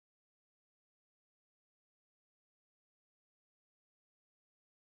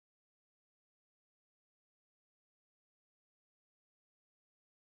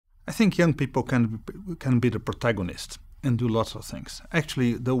I think young people can be the protagonist and do lots of things.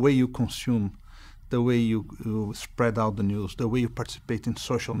 Actually, the way you consume, the way you spread out the news, the way you participate in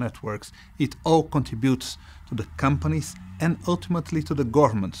social networks, it all contributes to the companies and ultimately to the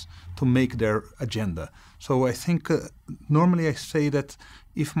governments to make their agenda. So I think normally I say that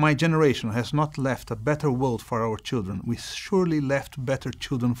if my generation has not left a better world for our children, we surely left better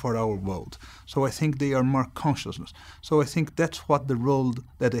children for our world. So I think they are more conscious. So I think that's what the role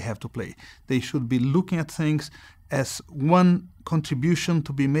that they have to play. They should be looking at things as one contribution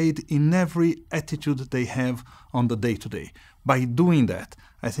to be made in every attitude that they have on the day-to-day. By doing that,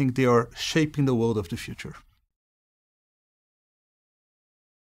 I think they are shaping the world of the future.